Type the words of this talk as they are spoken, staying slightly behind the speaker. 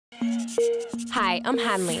Hi, I'm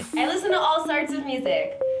Hanley. I listen to all sorts of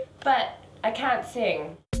music, but I can't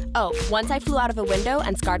sing. Oh, once I flew out of a window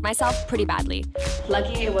and scarred myself pretty badly.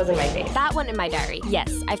 Lucky it wasn't my face. That one in my diary.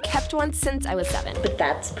 Yes, I've kept one since I was 7. But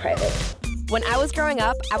that's private. When I was growing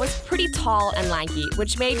up, I was pretty tall and lanky,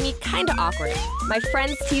 which made me kinda awkward. My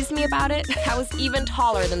friends teased me about it. I was even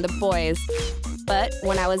taller than the boys. But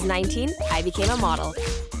when I was 19, I became a model.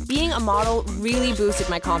 Being a model really boosted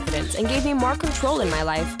my confidence and gave me more control in my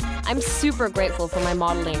life. I'm super grateful for my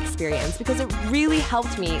modeling experience because it really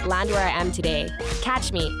helped me land where I am today.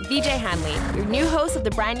 Catch me, VJ Hanley, your new host of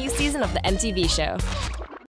the brand new season of the MTV Show.